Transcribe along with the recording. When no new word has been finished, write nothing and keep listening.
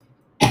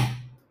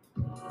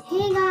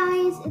Hey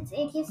guys, it's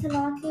AK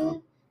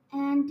Salake,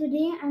 and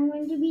today I'm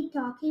going to be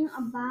talking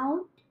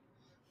about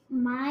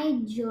my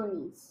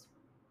journeys.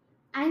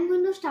 I'm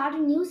going to start a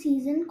new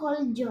season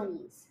called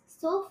Journeys.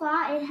 So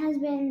far, it has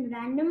been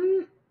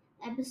random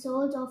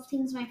episodes of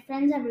things my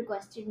friends have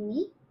requested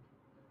me.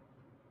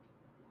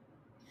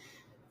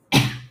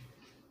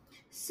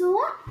 So,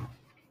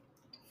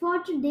 for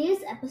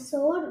today's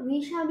episode,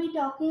 we shall be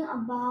talking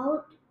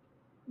about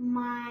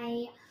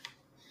my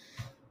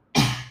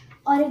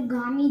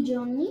origami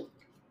journey.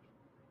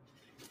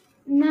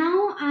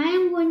 Now, I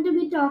am going to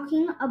be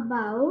talking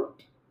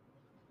about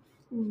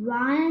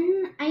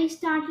when I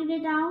started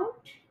it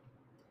out,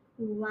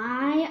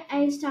 why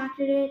I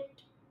started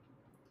it,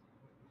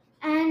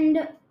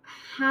 and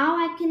how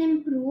I can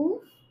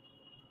improve,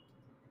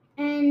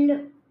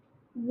 and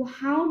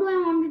how do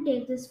I want to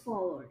take this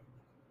forward.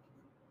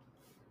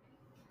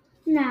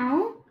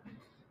 Now,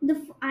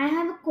 I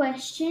have a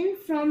question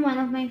from one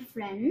of my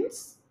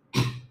friends.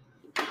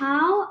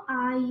 How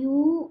are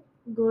you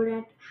so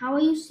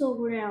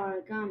good at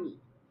origami?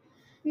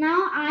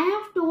 Now, I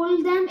have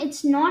told them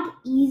it's not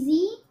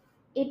easy,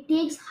 it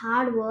takes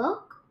hard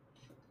work,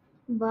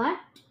 but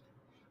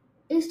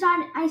I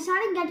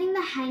started getting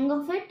the hang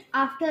of it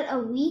after a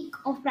week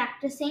of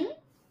practicing.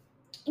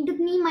 It took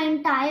me my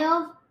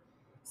entire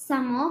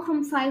summer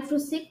from 5 to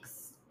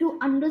 6 to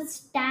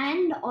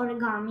understand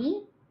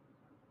origami.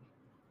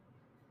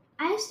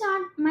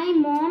 My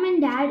mom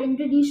and dad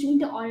introduced me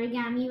to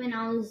origami when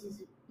I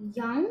was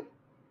young.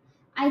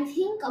 I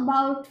think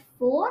about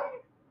 4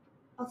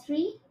 or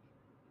 3,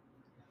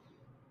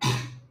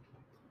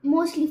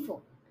 mostly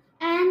 4.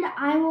 And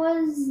I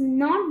was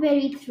not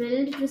very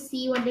thrilled to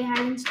see what they had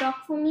in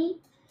stock for me.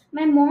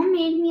 My mom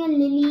made me a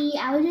lily.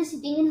 I was just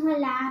sitting in her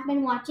lap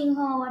and watching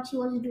her what she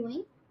was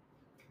doing,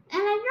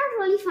 and I did not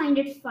really find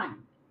it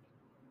fun.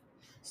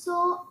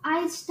 So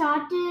I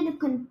started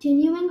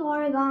continuing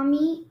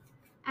origami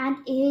at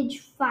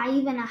age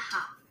 5.5.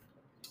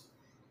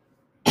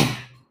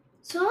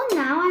 So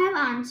now I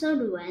have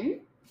answered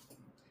when.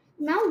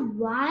 Now,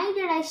 why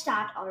did I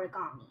start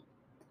origami?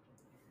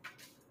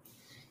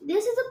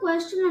 This is a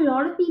question a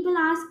lot of people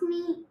ask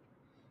me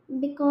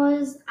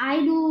because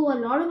I do a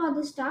lot of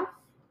other stuff: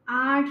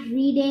 art,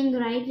 reading,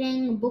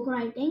 writing, book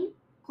writing,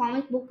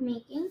 comic book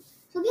making.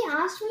 So they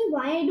asked me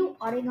why I do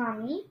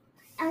origami,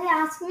 and they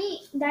asked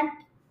me that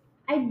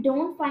I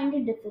don't find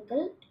it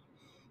difficult,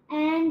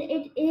 and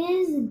it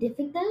is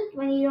difficult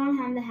when you don't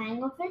have the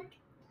hang of it.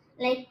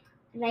 Like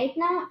right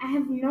now, I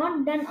have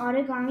not done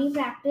origami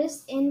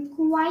practice in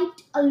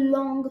quite a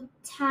long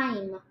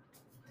time.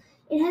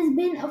 It has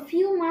been a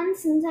few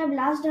months since I've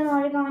last done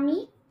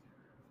origami,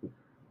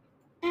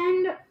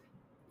 and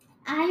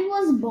I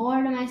was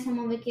bored on my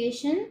summer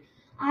vacation.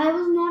 I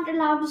was not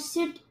allowed to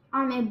sit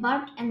on my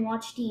butt and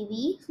watch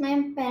TV. So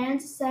my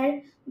parents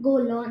said, go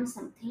learn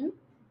something.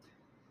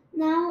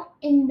 Now,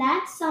 in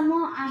that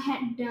summer, I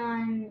had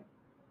done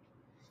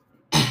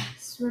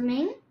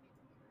swimming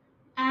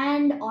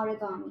and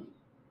origami.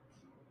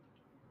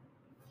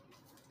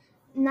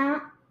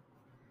 Now,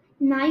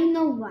 now you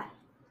know why.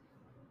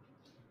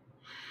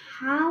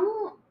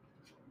 How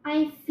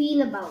I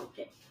feel about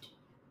it.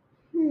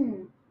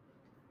 Hmm.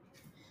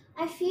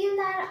 I feel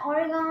that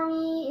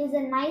origami is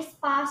a nice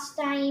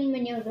pastime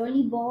when you're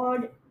really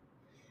bored,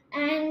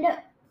 and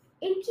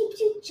it keeps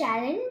you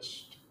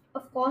challenged.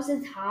 Of course,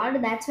 it's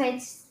hard, that's why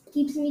it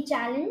keeps me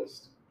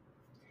challenged.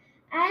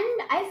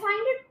 And I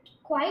find it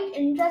quite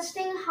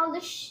interesting how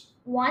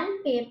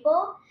one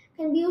paper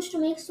can be used to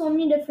make so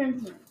many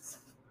different things.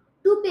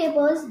 Two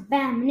papers,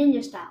 bam,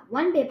 ninja star.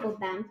 One paper,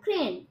 bam,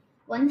 crane.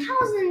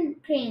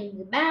 1,000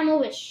 cranes, bam, a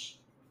wish.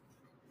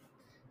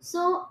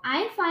 So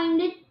I find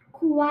it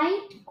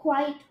quite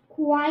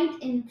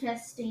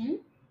interesting,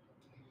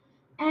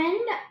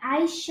 and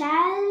I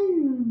shall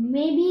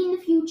maybe in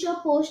the future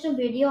post a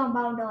video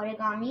about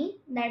origami.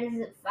 That is,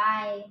 if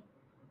I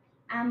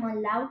am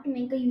allowed to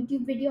make a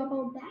YouTube video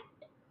about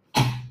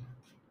that.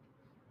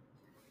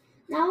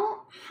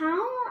 Now,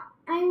 how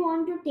I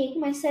want to take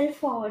myself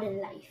forward in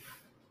life.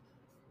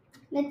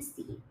 Let's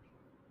see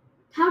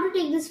how to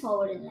take this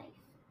forward in life.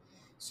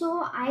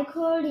 So I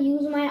could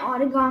use my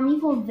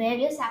origami for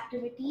various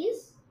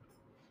activities,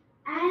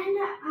 and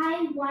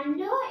I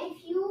wonder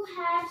if you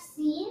have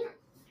seen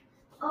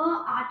a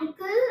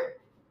article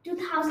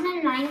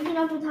 2019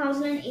 or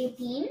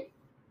 2018.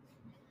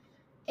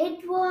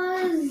 It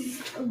was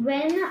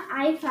when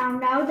I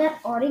found out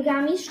that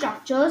origami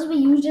structures were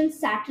used in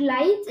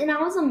satellites, and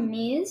I was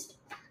amazed.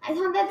 I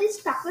thought that they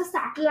stuck the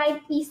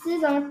satellite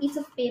pieces on a piece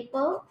of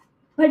paper,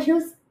 but it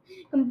was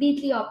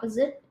completely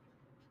opposite.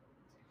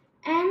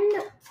 And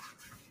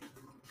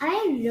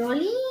I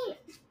really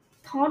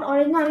thought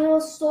origami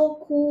was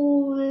so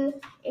cool.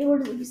 It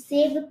would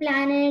save the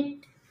planet.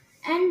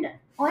 And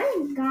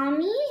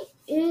origami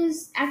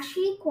is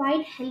actually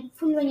quite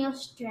helpful when you're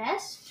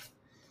stressed.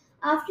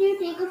 After you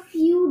take a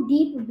few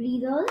deep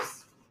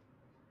breathers,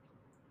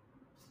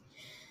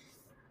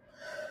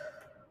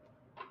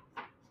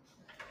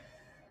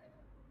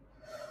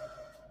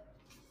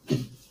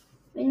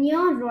 when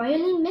you're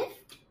royally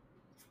miffed,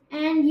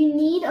 and you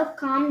need a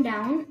calm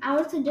down, I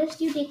would suggest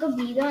you take a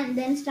breather and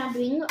then start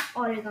doing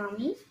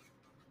origami.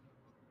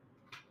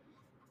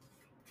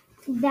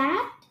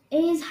 That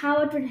is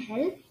how it would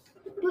help.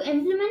 To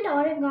implement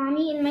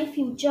origami in my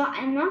future,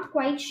 I'm not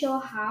quite sure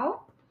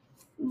how,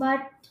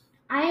 but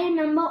I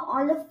remember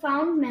all the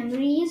fond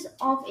memories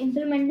of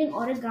implementing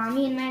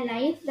origami in my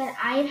life that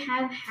I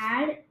have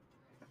had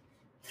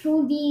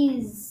through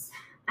these,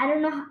 I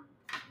don't know,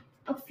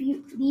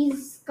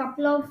 these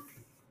couple of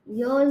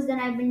years that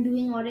I've been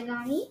doing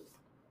origami.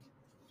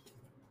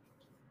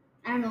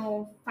 I don't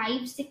know,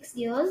 5, 6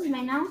 years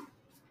by now.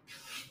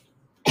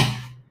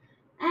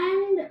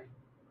 And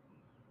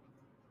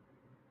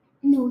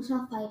no, it's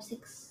not 5,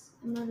 6.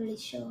 I'm not really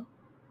sure.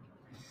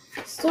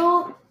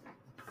 So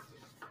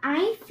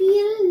I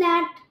feel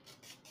that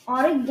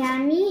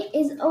origami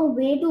is a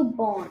way to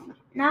bond.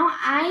 Now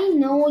I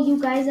know you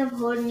guys have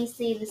heard me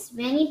say this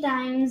many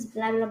times,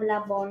 blah blah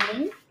blah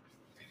bonding.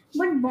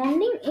 But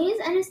bonding is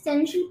an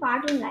essential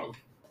part in life.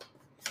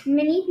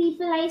 Many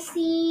people I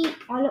see,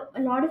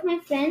 a lot of my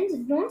friends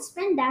don't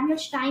spend that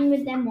much time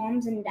with their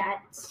moms and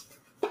dads.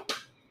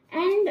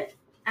 And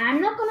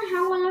I'm not gonna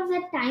have all of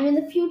that time in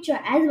the future,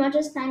 as much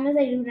as time as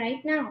I do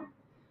right now.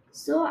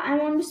 So I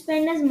want to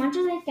spend as much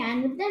as I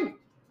can with them.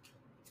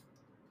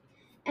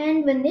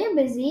 And when they're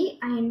busy,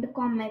 I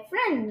intercom my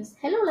friends.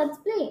 Hello, let's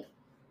play.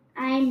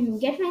 I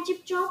get my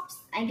chip chops,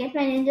 I get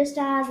my ninja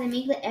stars, I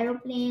make the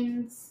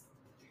aeroplanes.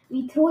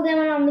 We throw them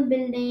around the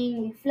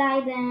building, we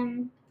fly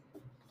them.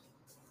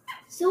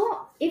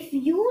 So if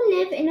you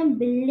live in a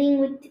building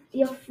with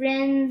your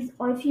friends,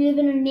 or if you live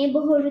in a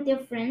neighborhood with your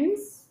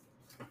friends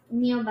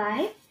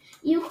nearby,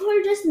 you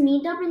could just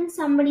meet up in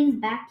somebody's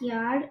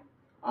backyard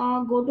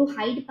or go to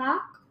Hyde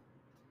Park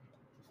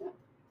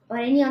or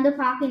any other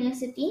park in your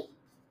city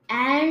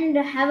and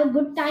have a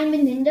good time with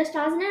ninja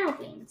stars and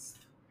aeroplanes.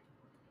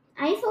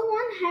 I, for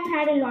one, have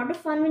had a lot of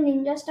fun with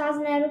ninja stars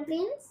and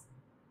aeroplanes,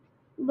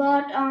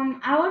 but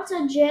I would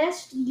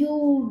suggest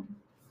you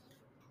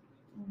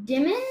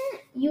dimmen,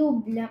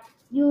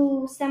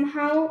 you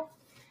somehow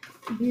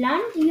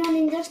blunt your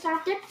ninja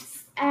star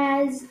tips,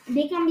 as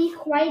they can be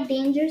quite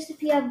dangerous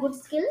if you have good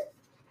skill.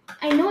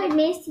 I know it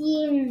may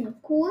seem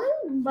cool,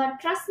 but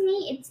trust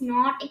me, it's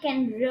not. It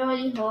can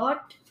really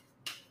hurt.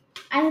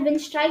 I have been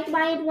struck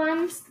by it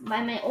once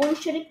by my own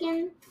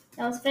shuriken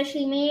that was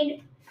freshly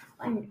made,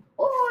 and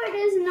oh, it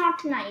is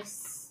not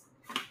nice.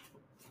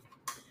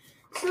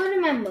 So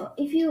remember,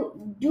 if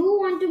you do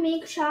want to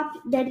make sharp,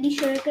 deadly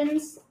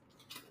shurikens,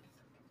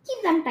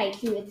 keep them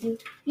tightly with you.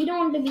 You don't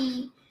want to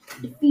be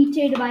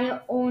defeated by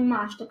your own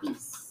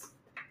masterpiece.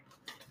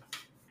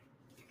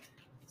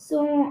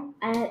 So,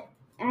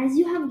 as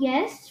you have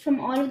guessed from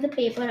all of the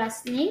paper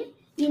rustling,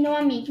 you know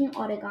I'm making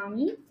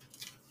origami.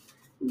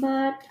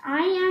 But I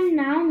am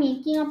now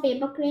making a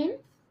paper crane.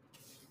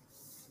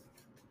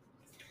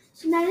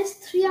 So that is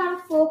 3 out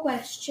of 4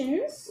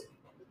 questions.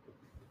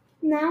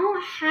 Now,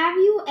 have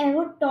you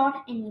ever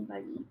taught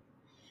anybody?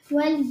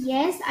 Well,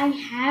 yes, I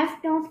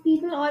have taught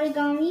people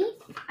origami.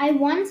 I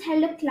once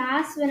held a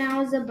class when I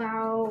was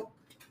about,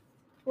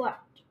 what,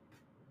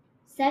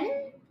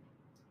 7?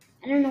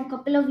 I don't know, a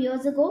couple of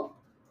years ago.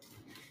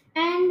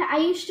 And I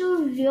used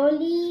to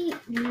really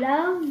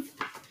love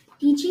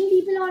teaching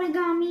people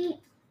origami.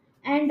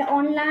 And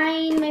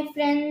online, my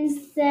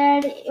friends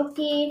said,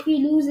 okay, if you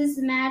lose this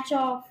match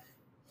of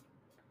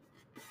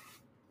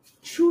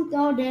truth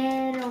or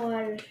dare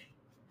or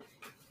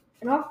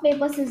rock,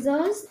 paper,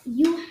 scissors,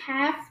 you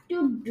have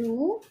to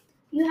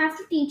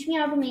teach me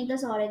how to make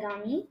this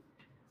origami.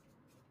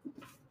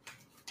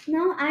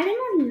 Now, I do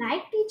not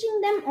like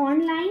teaching them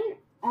online.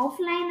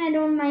 Offline, I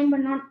don't mind, but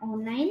not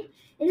online.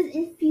 It is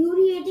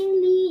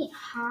infuriatingly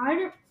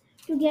hard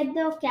to get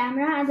the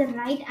camera at the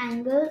right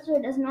angle so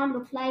it does not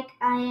look like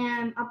I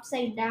am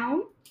upside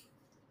down.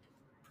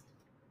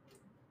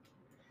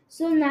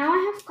 So now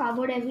I have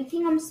covered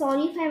everything. I'm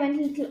sorry if I went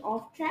a little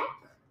off track,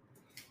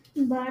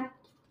 but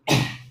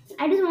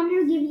I just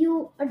wanted to give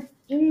you an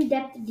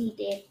in-depth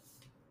detail.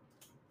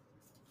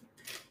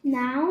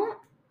 Now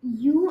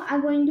you are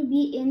going to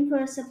be in for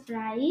a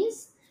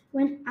surprise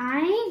when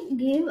I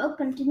give a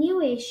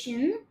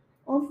continuation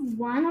of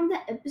one of the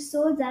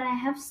episodes that I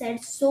have said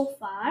so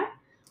far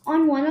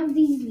on one of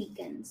these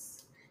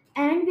weekends.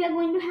 And we are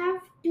going to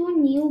have 2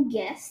 new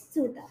guests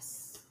with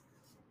us.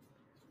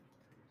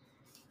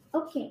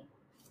 Okay,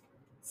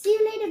 see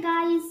you later,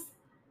 guys.